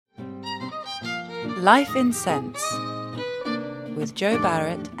Life in Scents with Joe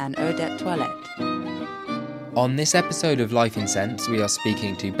Barrett and Odette Toilette. On this episode of Life in Scents, we are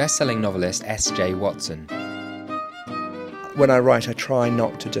speaking to best-selling novelist S.J. Watson. When I write, I try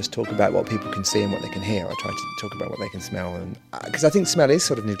not to just talk about what people can see and what they can hear. I try to talk about what they can smell, and because I think smell is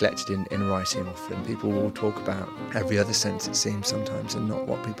sort of neglected in writing often. People will talk about every other sense, it seems, sometimes, and not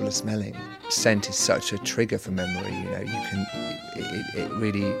what people are smelling. Scent is such a trigger for memory. You know, it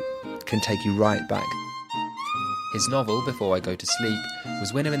really can take you right back. His novel, Before I Go to Sleep,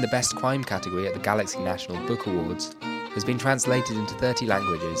 was winner in the Best Crime category at the Galaxy National Book Awards, has been translated into 30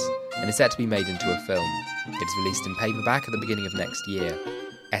 languages, and is set to be made into a film. It is released in paperback at the beginning of next year.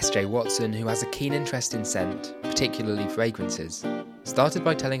 S.J. Watson, who has a keen interest in scent, particularly fragrances, started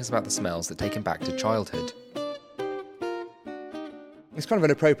by telling us about the smells that take him back to childhood. It's kind of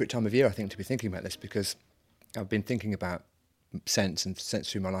an appropriate time of year, I think, to be thinking about this, because I've been thinking about scents and scents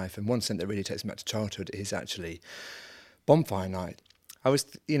through my life, and one scent that really takes me back to childhood is actually bonfire night.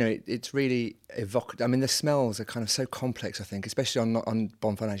 It's really evocative. I mean, the smells are kind of so complex, I think, especially on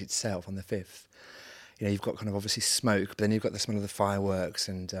bonfire night itself, on the 5th. You know, you've got kind of obviously smoke, but then you've got the smell of the fireworks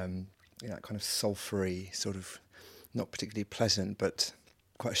and, that kind of sulphury, sort of not particularly pleasant, but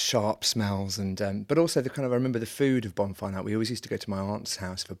quite sharp smells. And but also I remember the food of bonfire night. We always used to go to my aunt's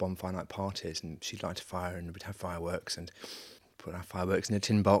house for bonfire night parties, and she'd light a fire and we'd have fireworks and put our fireworks in a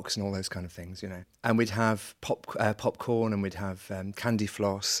tin box and all those kind of things, you know. And we'd have popcorn, and we'd have candy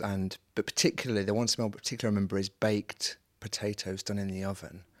floss, but particularly, the one smell I remember is baked potatoes done in the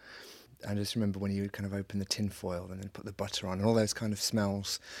oven. I just remember when you would kind of open the tin foil and then put the butter on, and all those kind of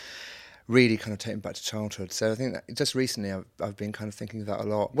smells really kind of take me back to childhood. So I think that just recently I've been kind of thinking of that a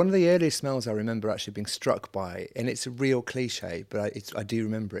lot. One of the earliest smells I remember actually being struck by, and it's a real cliche, but I do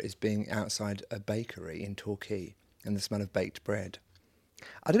remember it, is being outside a bakery in Torquay and the smell of baked bread.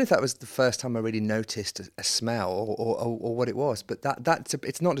 I don't know if that was the first time I really noticed a smell or what it was, but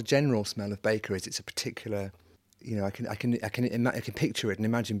it's not a general smell of bakeries. It's a particular, you know, I can picture it and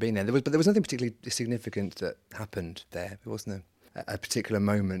imagine being there. But there was nothing particularly significant that happened there. There wasn't a particular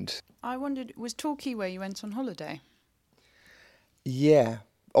moment. I wondered, was Torquay where you went on holiday? Yeah,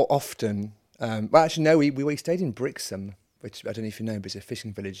 often. Well, actually, no, we stayed in Brixham, which I don't know if you know, but it's a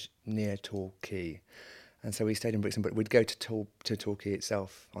fishing village near Torquay. And so we stayed in Brixham, but we'd go to Torquay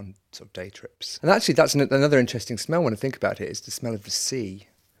itself on sort of day trips. And actually, that's another interesting smell when I think about it, is the smell of the sea,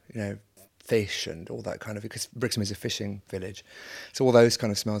 you know, fish and all that kind of, because Brixham is a fishing village. So all those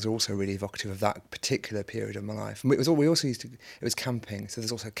kind of smells are also really evocative of that particular period of my life. And it was camping, so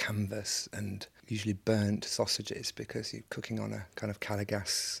there's also canvas and usually burnt sausages, because you're cooking on a kind of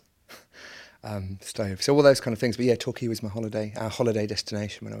Calagas stove. So all those kind of things. But yeah, Torquay was our holiday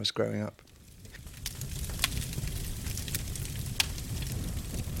destination when I was growing up.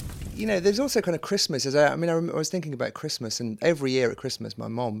 You know, there's also kind of Christmas. I was thinking about Christmas, and every year at Christmas, my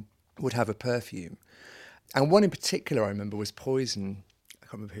mom would have a perfume. And one in particular I remember was Poison. I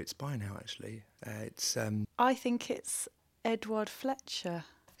can't remember who it's by now, actually. I think it's Edward Fletcher.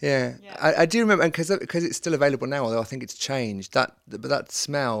 Yeah. I do remember, because it's still available now, although I think it's changed. But that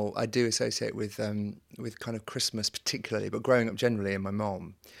smell I do associate with kind of Christmas particularly, but growing up generally, and my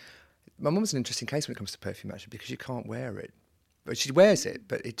mom's an interesting case when it comes to perfume, actually, because you can't wear it. But she wears it,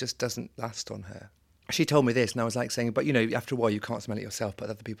 but it just doesn't last on her. She told me this, and I was like saying, but, you know, after a while you can't smell it yourself,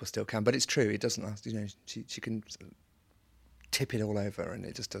 but other people still can. But it's true, it doesn't last. You know, she can tip it all over, and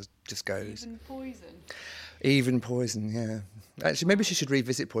it just goes. Even Poison, yeah. Actually, maybe she should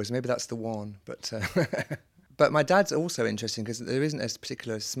revisit Poison. Maybe that's the one. But but my dad's also interesting, because there isn't a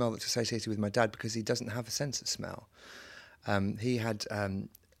particular smell that's associated with my dad, because he doesn't have a sense of smell. He had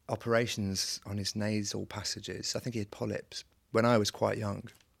operations on his nasal passages. I think he had polyps when I was quite young.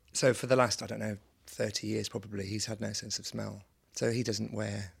 So for the last, 30 years probably, he's had no sense of smell. So he doesn't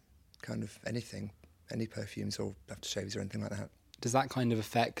wear kind of anything, any perfumes or aftershaves or anything like that. Does that kind of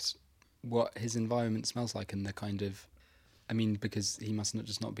affect what his environment smells like, and the kind of, because he must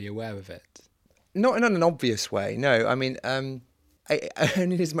not be aware of it? Not in an obvious way, no. I mean,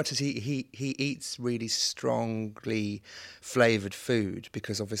 only as much as he eats really strongly flavoured food,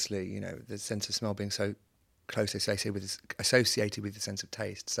 because obviously, you know, the sense of smell being so closely associated with the sense of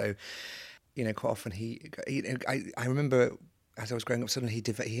taste. So, you know, quite often I remember as I was growing up, suddenly he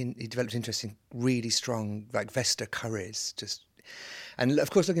developed interest in really strong, like, Vesta curries, and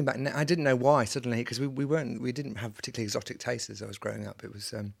of course, looking back now, I didn't know why suddenly, because we didn't have particularly exotic tastes as I was growing up. It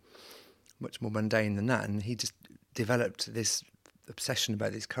was much more mundane than that, and he just developed this obsession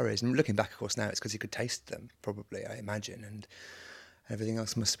about these curries. And looking back, of course, now it's because he could taste them, probably, I imagine, Everything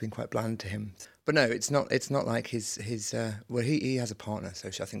else must have been quite bland to him. But no, it's not like his well, he has a partner, so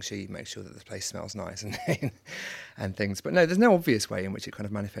I think she makes sure that the place smells nice and things. But no, there's no obvious way in which it kind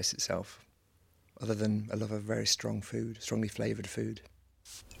of manifests itself, other than a love of very strong food, strongly flavoured food.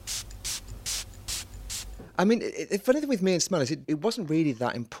 I mean, the funny thing with me and smell is it wasn't really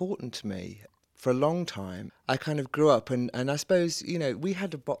that important to me for a long time. I kind of grew up and I suppose, we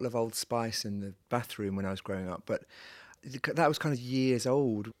had a bottle of Old Spice in the bathroom when I was growing up, but that was kind of years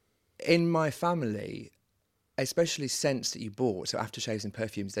old. In my family, especially scents that you bought, so aftershaves and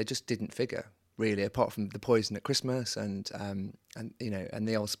perfumes, they just didn't figure, really, apart from the Poison at Christmas and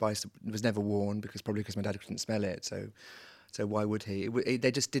the Old Spice was never worn probably because my dad couldn't smell it, so why would he?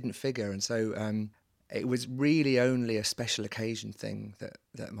 They just didn't figure, and so it was really only a special occasion thing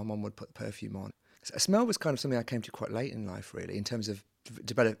that my mum would put perfume on. So smell was kind of something I came to quite late in life, really, in terms of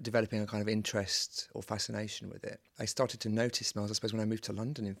developing a kind of interest or fascination with it. I started to notice smells, I suppose, when I moved to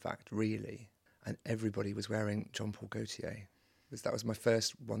London, in fact, really, and everybody was wearing Jean Paul Gaultier. That was my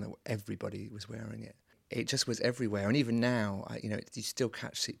first one that everybody was wearing it. It just was everywhere, and even now, you still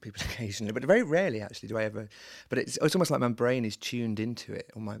catch people occasionally, but very rarely actually do I ever. But it's almost like my brain is tuned into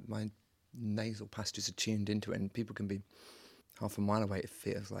it, or my nasal passages are tuned into it, and people can be half a mile away, it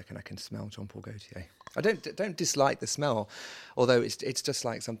feels like, and I can smell Jean Paul Gaultier. I don't dislike the smell, although it's just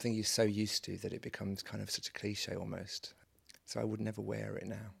like something you're so used to that it becomes kind of such a cliche almost. So I would never wear it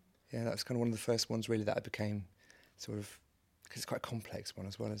now. Yeah, that was kind of one of the first ones really that I became sort of, because it's quite a complex one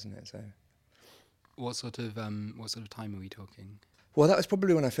as well, isn't it? So, what sort of time are we talking? Well, that was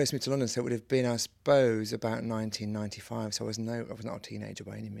probably when I first moved to London, so it would have been, I suppose, about 1995. So I was not a teenager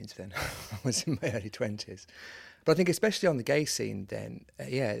by any means then. I was in my early 20s. But I think especially on the gay scene then,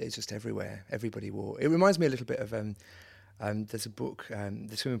 it's just everywhere. Everybody wore. It reminds me a little bit of, there's a book,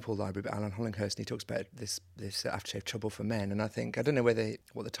 The Swimming Pool Library, by Alan Hollinghurst, and he talks about this aftershave Trouble for Men. And I think, I don't know what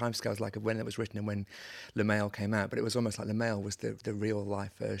the timescale was like of when it was written and when Le Mail came out, but it was almost like Le Mail was the real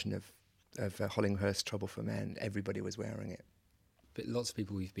life version of Hollinghurst's Trouble for Men. Everybody was wearing it. But lots of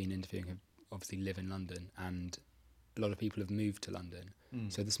people we've been interviewing have obviously live in London, and a lot of people have moved to London.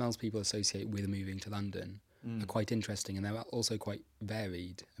 So the smells people associate with moving to London are quite interesting, and they're also quite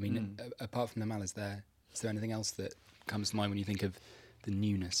varied. I mean, apart from the Mal, is there anything else that comes to mind when you think of the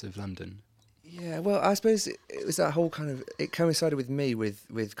newness of London? Yeah, well, I suppose it was that whole kind of, it coincided with me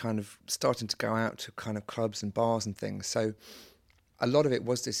with kind of starting to go out to kind of clubs and bars and things. So a lot of it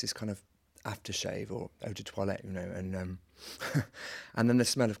was this kind of aftershave or eau de toilette, and and then the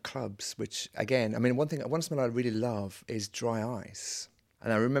smell of clubs, which again, I mean, one smell I really love is dry ice.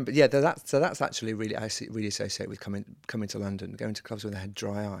 And I remember, that's actually really, I really associate with coming to London, going to clubs where they had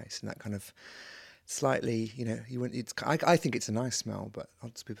dry ice, and that kind of slightly, I think it's a nice smell, but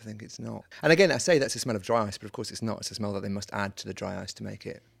lots of people think it's not. And again, I say that's a smell of dry ice, but of course it's not. It's a smell that they must add to the dry ice to make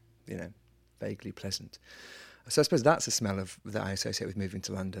it, vaguely pleasant. So I suppose that's a smell that I associate with moving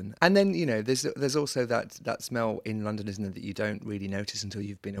to London. And then, there's also that smell in London, isn't it, that you don't really notice until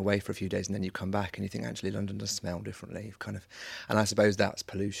you've been away for a few days, and then you come back and you think, actually, London does smell differently. And I suppose that's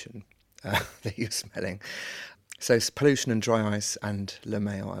pollution that you're smelling. So it's pollution and dry ice and Le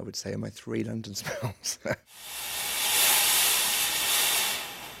Mail, I would say, are my three London smells.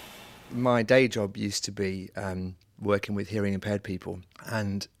 My day job used to be working with hearing impaired people,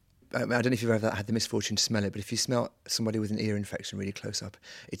 and I don't know if you've ever had the misfortune to smell it, but if you smell somebody with an ear infection really close up,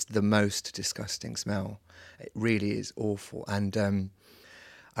 it's the most disgusting smell. It really is awful. And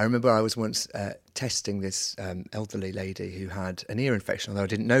I remember I was once testing this elderly lady who had an ear infection, although I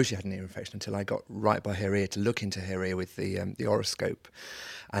didn't know she had an ear infection until I got right by her ear to look into her ear with the oroscope.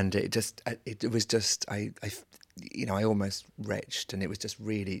 And it was just, I almost retched, and it was just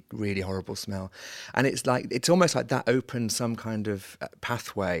really, really horrible smell. And it's almost like that opened some kind of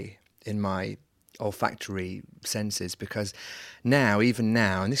pathway in my olfactory senses, because even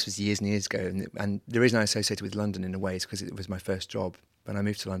now, and this was years and years ago, and the reason I associated with London in a way is because it was my first job when I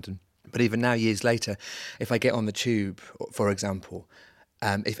moved to London. But even now, years later, if I get on the tube, for example,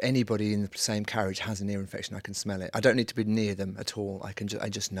 if anybody in the same carriage has an ear infection, I can smell it. I don't need to be near them at all. I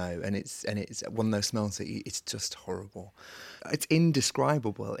just know, and it's one of those smells that it's just horrible. It's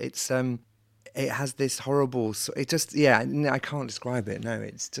indescribable. It has this horrible. I can't describe it. No,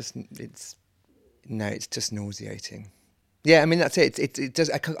 it's just nauseating. Yeah, I mean that's it. It does.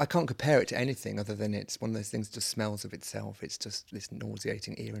 I can't compare it to anything other than it's one of those things that just smells of itself. It's just this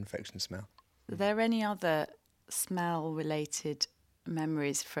nauseating ear infection smell. Are there any other smell-related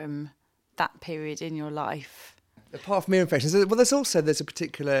memories from that period in your life? Apart from ear infections, well, there's a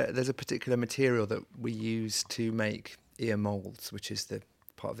particular material that we use to make ear molds, which is the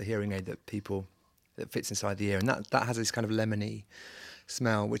part of the hearing aid that people that fits inside the ear, and that has this kind of lemony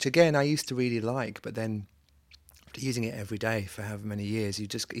smell, which again I used to really like, but then after using it every day for however many years,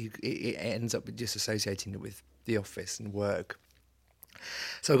 it ends up just associating it with the office and work.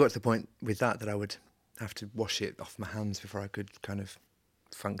 So I got to the point with that I would have to wash it off my hands before I could kind of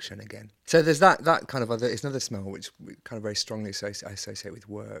function again. So there's that kind of it's another smell which kind of very strongly I associate with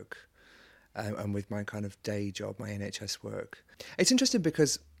work and with my kind of day job, my NHS work. It's interesting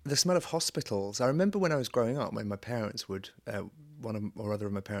because the smell of hospitals, I remember when I was growing up, when my parents would, one or other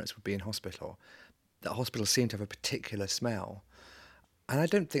of my parents would be in hospital, that hospitals seem to have a particular smell. And I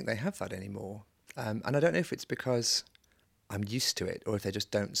don't think they have that anymore. And I don't know if it's because I'm used to it or if they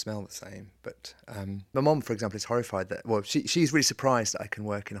just don't smell the same. But my mum, for example, is horrified that, well, she's really surprised that I can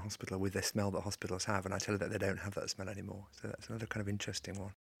work in a hospital with the smell that hospitals have. And I tell her that they don't have that smell anymore. So that's another kind of interesting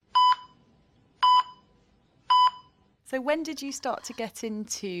one. So when did you start to get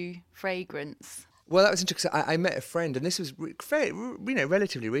into fragrance? Well, that was interesting. I met a friend, and this was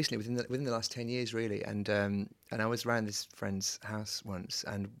relatively recently, within the last 10 years, really. And I was around this friend's house once,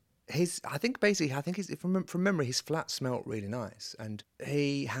 and I think from memory, his flat smelt really nice, and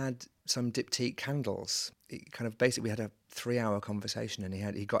he had some diptyque candles. We had a 3-hour conversation, and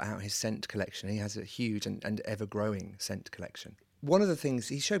he got out his scent collection. He has a huge and ever-growing scent collection. One of the things,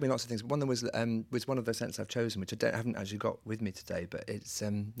 he showed me lots of things, but one of them was one of the scents I've chosen, which I haven't actually got with me today, but it's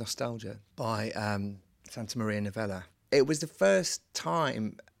Nostalgia by Santa Maria Novella. It was the first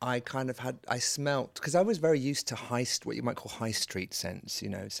time I smelt, because I was very used to what you might call high street scents,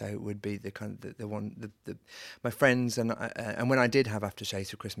 so it would be the kind of the one, my friends, and when I did have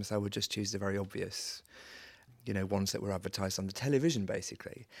aftershaves for Christmas, I would just choose the very obvious, ones that were advertised on the television,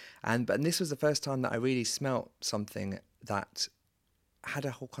 basically. But this was the first time that I really smelt something that had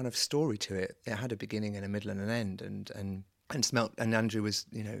a whole kind of story to it. It had a beginning and a middle and an end, and smelt. And Andrew was,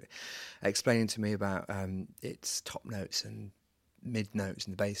 explaining to me about its top notes and mid notes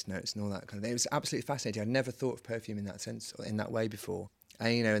and the bass notes and all that kind of thing. It was absolutely fascinating. I'd never thought of perfume in that sense, or in that way before.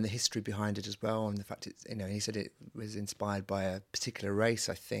 And and the history behind it as well, and the fact it's, he said it was inspired by a particular race,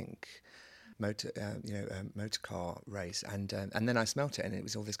 I think. Motor car race, and then I smelt it, and it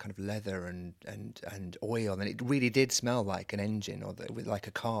was all this kind of leather and oil, and it really did smell like an engine or like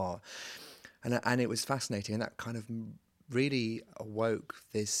a car, and it was fascinating, and that kind of really awoke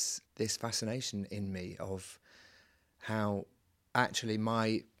this fascination in me of how actually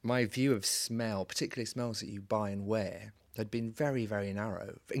my view of smell, particularly smells that you buy and wear, had been very, very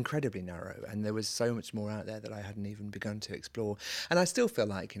narrow, incredibly narrow, and there was so much more out there that I hadn't even begun to explore. And I still feel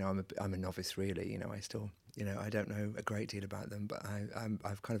like, I'm a novice, really. I still, I don't know a great deal about them, but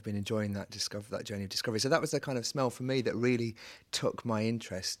I've kind of been enjoying that journey of discovery. So that was the kind of smell for me that really took my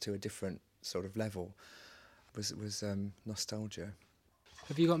interest to a different sort of level. Was Nostalgia.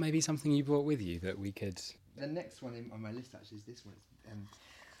 Have you got maybe something you brought with you that we could? The next one on my list actually is this one.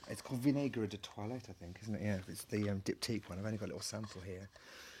 It's called Vinaigre de Toilette, I think, isn't it? Yeah, it's the diptyque one. I've only got a little sample here.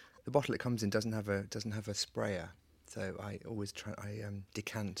 The bottle it comes in doesn't have a sprayer, so I always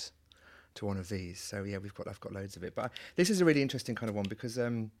decant to one of these. So yeah, I've got loads of it. But this is a really interesting kind of one because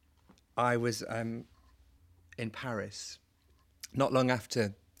I was in Paris not long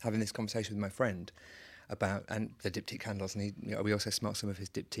after having this conversation with my friend about the diptyque candles, and we also smelt some of his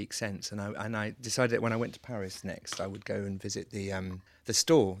diptyque scents, and I decided that when I went to Paris next, I would go and visit the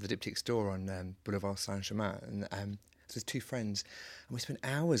diptyque store on Boulevard Saint-Germain, and so there's two friends, and we spent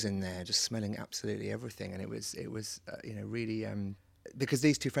hours in there just smelling absolutely everything, and it was really because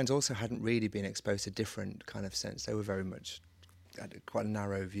these two friends also hadn't really been exposed to different kind of scents. They were very much had quite a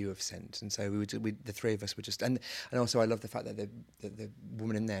narrow view of scent, and so the three of us were just, and also I love the fact that the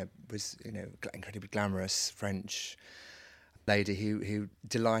woman in there was incredibly glamorous French lady who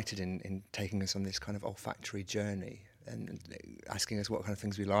delighted in taking us on this kind of olfactory journey and asking us what kind of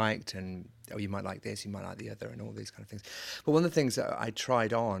things we liked, and you might like this, you might like the other, and all these kind of things. But one of the things that I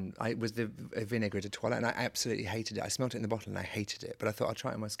tried on was the Vinaigre de Toilette, and I absolutely hated it. I smelt it in the bottle and I hated it, but I thought I'd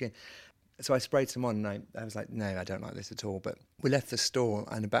try it on my skin. So I sprayed some on, and I was like, no, I don't like this at all. But we left the store,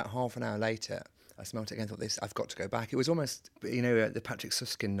 and about half an hour later, I smelt it again and thought, I've got to go back. It was almost, the Patrick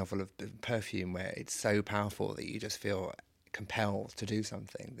Susskind novel of perfume, where it's so powerful that you just feel compelled to do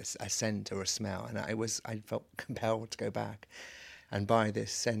something, a scent or a smell. And I felt compelled to go back and buy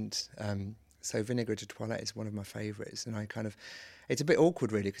this scent. So Vinaigre de Toilette is one of my favourites. And it's a bit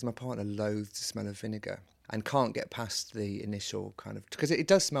awkward, really, because my partner loathes the smell of vinegar and can't get past the initial kind of, because it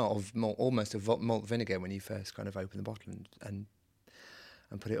does smell of almost of malt vinegar when you first kind of open the bottle and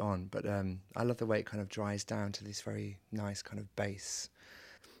put it on. But I love the way it kind of dries down to this very nice kind of base.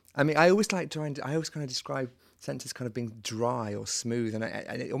 I mean, I always kind of describe scent as kind of being dry or smooth, and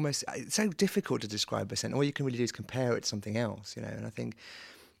it's so difficult to describe a scent. All you can really do is compare it to something else, you know. And I think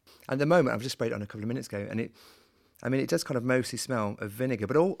at the moment, I've just sprayed it on a couple of minutes ago, and it does kind of mostly smell of vinegar,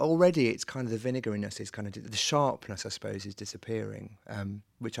 but already it's kind of the vinegariness is kind of the sharpness, I suppose, is disappearing,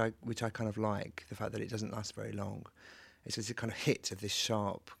 which I kind of like, the fact that it doesn't last very long. It's just a kind of hit of this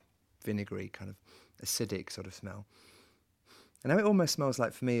sharp, vinegary, kind of acidic sort of smell. And now it almost smells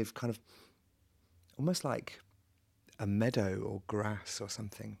like, for me, of kind of almost like a meadow or grass or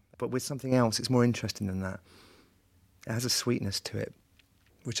something, but with something else. It's more interesting than that. It has a sweetness to it,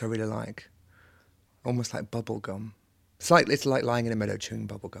 which I really like. Almost like bubble gum. It's like lying in a meadow chewing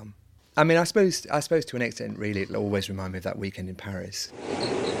bubble gum. I mean, I suppose to an extent, really, it'll always remind me of that weekend in Paris.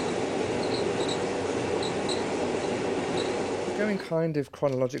 Going kind of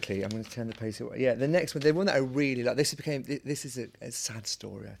chronologically, I'm going to turn the pace away. Yeah, the next one, the one that I really like, this is a sad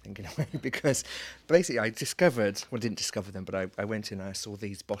story, I think, in a way, because basically I didn't discover them, but I went in and I saw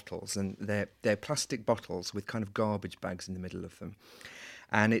these bottles, and they're plastic bottles with kind of garbage bags in the middle of them.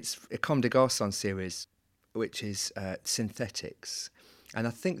 And it's a Comme des Garçons series, which is synthetics. And I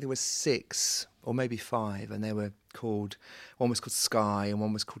think there were 6 or maybe 5, and they were called, one was called Sky and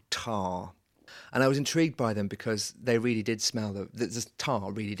one was called Tar. And I was intrigued by them because they really did smell the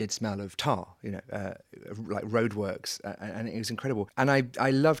tar really did smell of tar, you know, like roadworks, and it was incredible. And I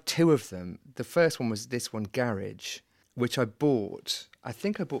loved 2 of them. The first one was this one, Garage, which I bought. I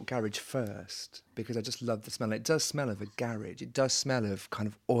think I bought Garage first because I just love the smell. It does smell of a garage. It does smell of kind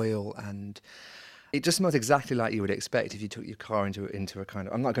of oil, and it just smells exactly like you would expect if you took your car into a kind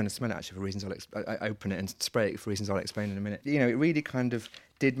of... I'm not going to smell it actually for reasons I open it and spray it for reasons I'll explain in a minute. You know, it really kind of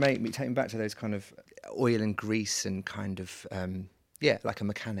did take me back to those kind of oil and grease and kind of, like a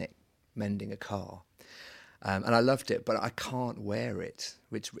mechanic mending a car. And I loved it, but I can't wear it,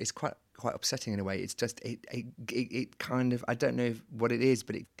 which is quite upsetting in a way. It's just it kind of, I don't know what it is,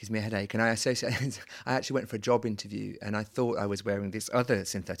 but it gives me a headache. And I actually went for a job interview, and I thought I was wearing this other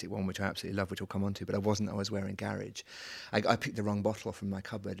synthetic one, which I absolutely love, which we'll come on to, but I wasn't. I was wearing Garage. I picked the wrong bottle from my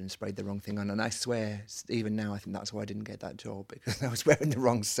cupboard and sprayed the wrong thing on, and I swear, even now, I think that's why I didn't get that job, because I was wearing the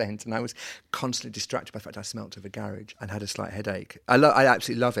wrong scent, and I was constantly distracted by the fact I smelt of a Garage and had a slight headache. I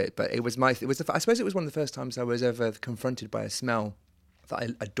absolutely love it, but I suppose it was one of the first times I was ever confronted by a smell that I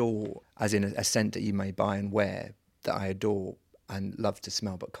adore, as in a scent that you may buy and wear, that I adore and love to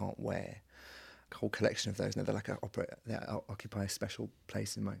smell but can't wear. A whole collection of those. They occupy a special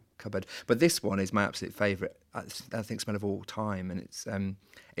place in my cupboard. But this one is my absolute favourite, I think, smell of all time, and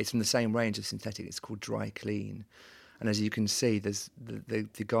it's from the same range of synthetic. It's called Dry Clean. And as you can see, there's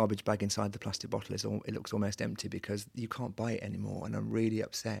the garbage bag inside the plastic bottle it looks almost empty because you can't buy it anymore, and I'm really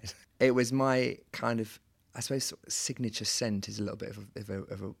upset. It was my kind of, I suppose, signature scent is a little bit of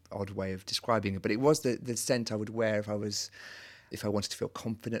an odd way of describing it, but it was the scent I would wear if I wanted to feel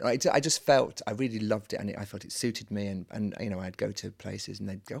confident. I just felt, I really loved it, and I felt it suited me, and you know, I'd go to places and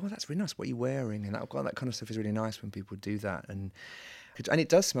they'd go, "Oh, that's really nice, what are you wearing?" And that kind of stuff is really nice when people do that, and it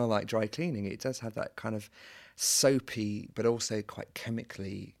does smell like dry cleaning. It does have that kind of soapy, but also quite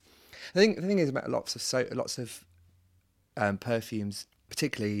chemically. The thing is about lots of perfumes,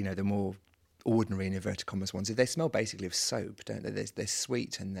 particularly, you know, the more ordinary in inverted commas ones, they smell basically of soap, don't they? They're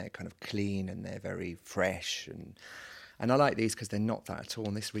sweet and they're kind of clean and they're very fresh, and I like these because they're not that at all.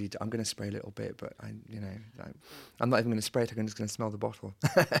 And this really, I'm going to spray a little bit, but I'm not even going to spray it. I'm just going to smell the bottle.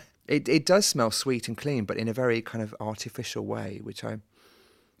 It does smell sweet and clean, but in a very kind of artificial way, which I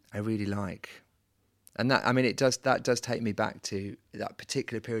really like. And that does take me back to that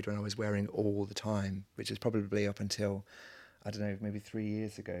particular period when I was wearing all the time, which is probably up until, I don't know, maybe 3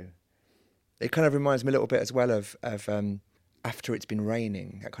 years ago. It kind of reminds me a little bit as well of after it's been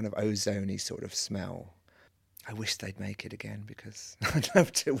raining, that kind of ozone-y sort of smell. I wish they'd make it again because I'd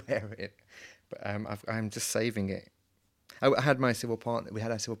love to wear it, but I'm just saving it. We had our civil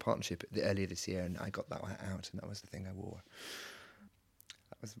partnership earlier this year, and I got that out, and that was the thing I wore.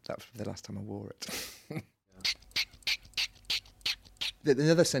 That was the last time I wore it.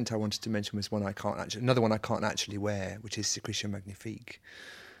 Another scent I wanted to mention was another one I can't actually wear, which is Secretion Magnifique.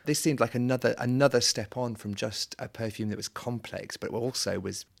 This seemed like another step on from just a perfume that was complex, but also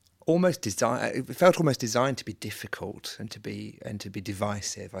was almost designed. It felt almost designed to be difficult and to be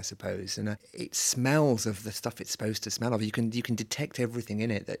divisive, I suppose. And it smells of the stuff it's supposed to smell of. You can detect everything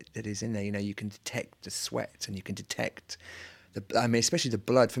in it that is in there. You know, you can detect the sweat, and you can detect especially the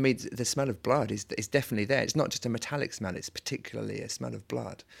blood. For me, the smell of blood is definitely there. It's not just a metallic smell; it's particularly a smell of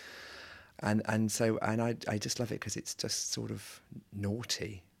blood. And I just love it because it's just sort of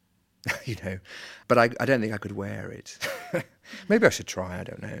naughty. You know, but I don't think I could wear it. Maybe I should try, I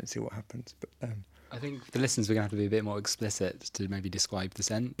don't know, and see what happens. But I think for the listeners we're going to have to be a bit more explicit to maybe describe the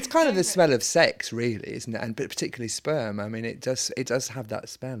scent. It's kind of the smell of sex, really, isn't it? And but particularly sperm. I mean, it does have that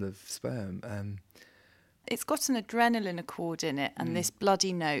smell of sperm. It's got an adrenaline accord in it and this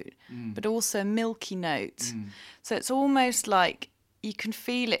bloody note, but also a milky note. So it's almost like you can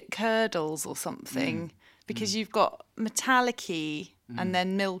feel it curdles or something because you've got metallic-y and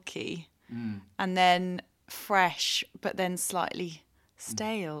then milky and then fresh, but then slightly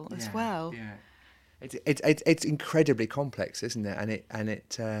stale as well. Yeah. It's incredibly complex, isn't it? I mean,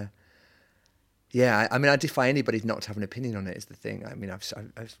 I defy anybody not to have an opinion on it. Is the thing. I mean, I've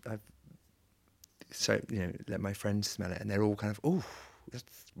so let my friends smell it, and they're all kind of, oh,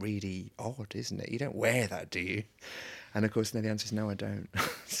 that's really odd, isn't it? You don't wear that, do you? And of course, the answer is no, I don't.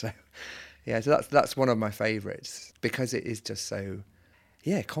 So that's one of my favourites because it is just so,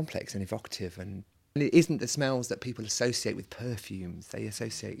 complex and evocative, and it isn't the smells that people associate with perfumes. They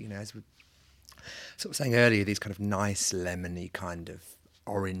associate, as we sort of saying earlier, these kind of nice lemony kind of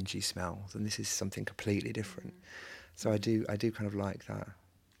orangey smells, and this is something completely different. So I do kind of like that.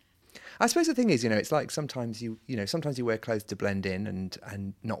 I suppose the thing is, it's like sometimes you wear clothes to blend in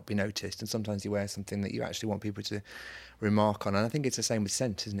and not be noticed, and sometimes you wear something that you actually want people to remark on. And I think it's the same with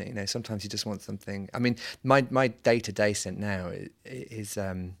scent, isn't it? Sometimes you just want something. I mean, my day-to-day scent now is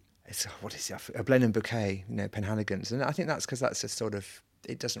what is it? A blend and bouquet, Penhaligon's, and I think that's because that's a sort of.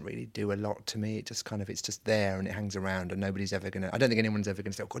 It doesn't really do a lot to me. It just it's just there and it hangs around, and nobody's ever I don't think anyone's ever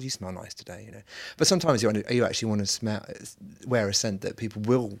gonna say, "Oh God, you smell nice today," But sometimes you actually want to wear a scent that people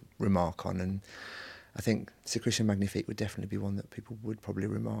will remark on, and I think Secretion Magnifique would definitely be one that people would probably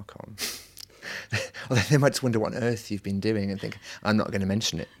remark on. Although they might just wonder what on earth you've been doing and think, I'm not going to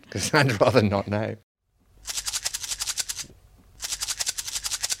mention it because I'd rather not know.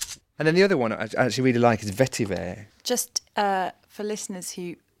 And then the other one I actually really like is Vetiver. Just for listeners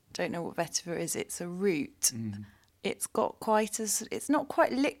who don't know what vetiver is, it's a root. It's got it's not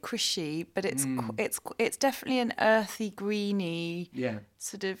quite licoricey, but it's definitely an earthy, greeny,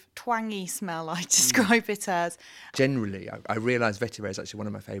 sort of twangy smell. I describe it as. Generally, I realise Vetiver is actually one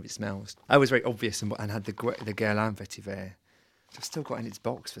of my favourite smells. I was very obvious and had the Guerlain Vetiver, which I've still got in its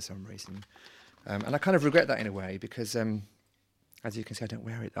box for some reason, and I kind of regret that in a way because, as you can see, I don't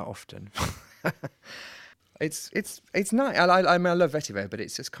wear it that often. It's nice. I mean, I love Vetiver, but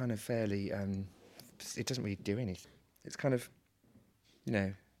it's just kind of fairly. It doesn't really do anything. It's kind of,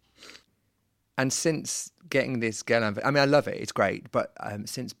 And since getting this Guerlain, I mean, I love it. It's great. But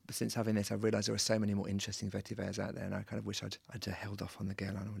since having this, I've realised there are so many more interesting Vetivers out there, and I kind of wish I'd held off on the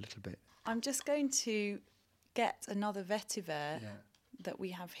Guerlain a little bit. I'm just going to get another Vetiver that we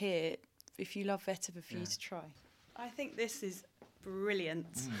have here. If you love Vetiver, for you to try. I think this is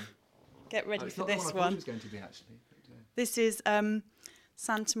brilliant. Get ready for this one. Was going to be actually. But, This is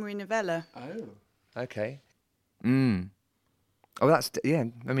Santa Maria Novella. Oh, okay. Oh, that's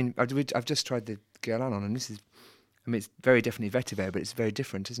I mean, I've just tried the Guerlain on, and this is. I mean, it's very definitely Vetiver, but it's very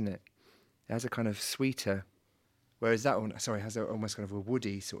different, isn't it? It has a kind of sweeter, whereas that one, has almost kind of a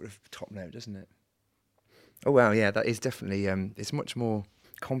woody sort of top note, doesn't it? Oh wow, yeah, that is definitely. It's much more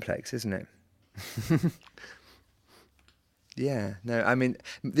complex, isn't it? Yeah, no, I mean,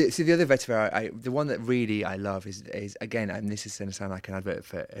 the other Vetiver, the one that really I love is again, and this is going to sound like an advert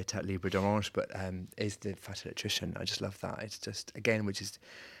for Etat Libre d'Orange, but is the Fat Electrician. I just love that. It's just, again, which is,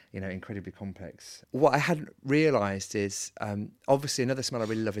 incredibly complex. What I hadn't realised is, obviously another smell I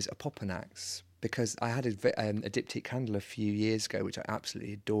really love is Apoponax, because I had a diptyque candle a few years ago, which I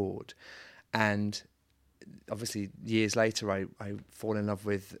absolutely adored, and obviously years later I fall in love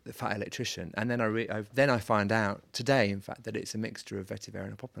with the Fat Electrician, and then I find out today, in fact, that it's a mixture of Vetiver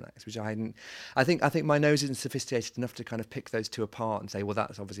and Apoponax, which I hadn't. I think my nose isn't sophisticated enough to kind of pick those two apart and say, well,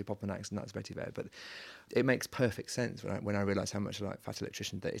 that's obviously Apoponax and that's Vetiver, but it makes perfect sense when I realise how much I like Fat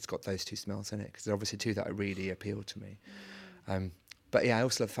Electrician that it's got those two smells in it, because there's obviously two that really appeal to me. But yeah, I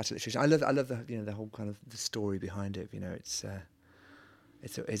also love Fat Electrician. I love the the whole kind of the story behind it.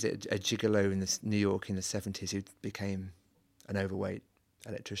 Is it a gigolo in New York in the 70s who became an overweight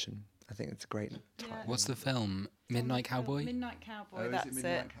electrician? I think it's a great time. What's the film? Midnight Cowboy? Midnight Cowboy, Oh, that's is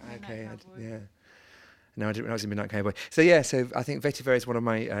it. Midnight Okay, Cowboy. yeah. No, I didn't realise it was Midnight Cowboy. So I think Vetiver is one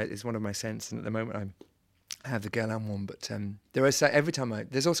of my scents, and at the moment I have the Guerlain one, but there is every time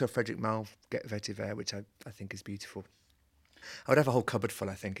there's also a Frederic Malle Vetiver, which I think is beautiful. I would have a whole cupboard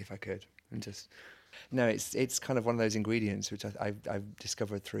full, I think, if I could, and just. No, it's kind of one of those ingredients which I've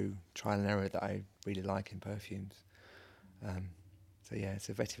discovered through trial and error that I really like in perfumes. So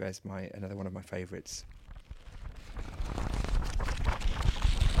Vetiver is another one of my favourites.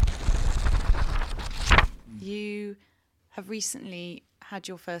 You have recently had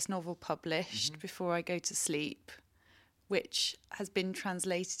your first novel published, Before I Go to Sleep, which has been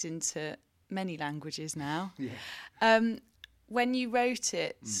translated into many languages now. Yeah. When you wrote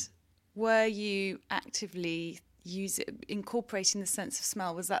it, were you actively incorporating the sense of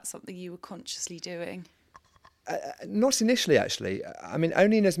smell? Was that something you were consciously doing? Not initially, actually. I mean,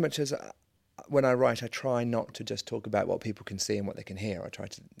 only in as much as when I write, I try not to just talk about what people can see and what they can hear. I try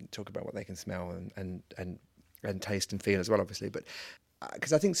to talk about what they can smell and taste and feel as well, obviously. But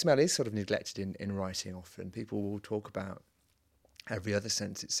because I think smell is sort of neglected in writing often. People will talk about every other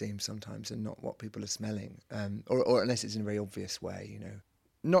sense, it seems, sometimes, and not what people are smelling, or unless it's in a very obvious way, you know.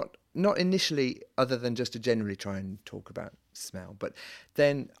 Not initially, other than just to generally try and talk about smell. But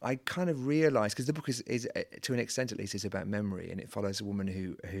then I kind of realised, because the book is to an extent at least, is about memory, and it follows a woman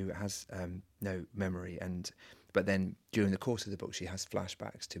who has no memory, but then during the course of the book she has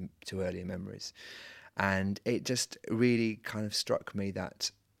flashbacks to earlier memories, and it just really kind of struck me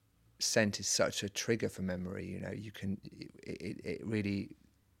that scent is such a trigger for memory. You know, it really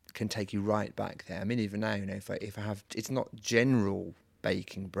can take you right back there. I mean, even now, you know, if I have, it's not general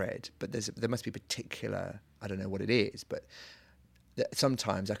baking bread, but there must be particular, I don't know what it is, but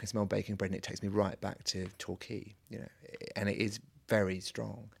sometimes I can smell baking bread and it takes me right back to Torquay, you know, and it is very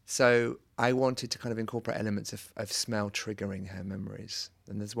strong. So I wanted to kind of incorporate elements of smell triggering her memories,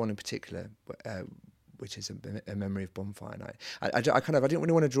 and there's one in particular which is a memory of bonfire night. I didn't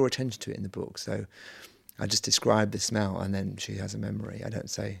really want to draw attention to it in the book, so I just describe the smell and then she has a memory. I don't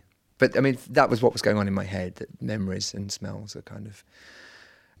say. But, I mean, that was what was going on in my head, that memories and smells are kind of,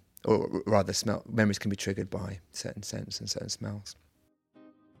 or rather memories can be triggered by certain scents and certain smells.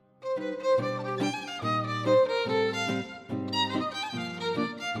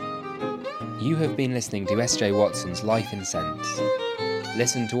 You have been listening to S.J. Watson's Life in Scents.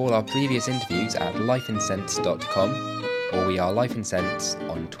 Listen to all our previous interviews at lifeinscents.com, or we are Life in Scents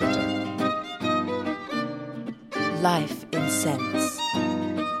on Twitter. Life in Scents.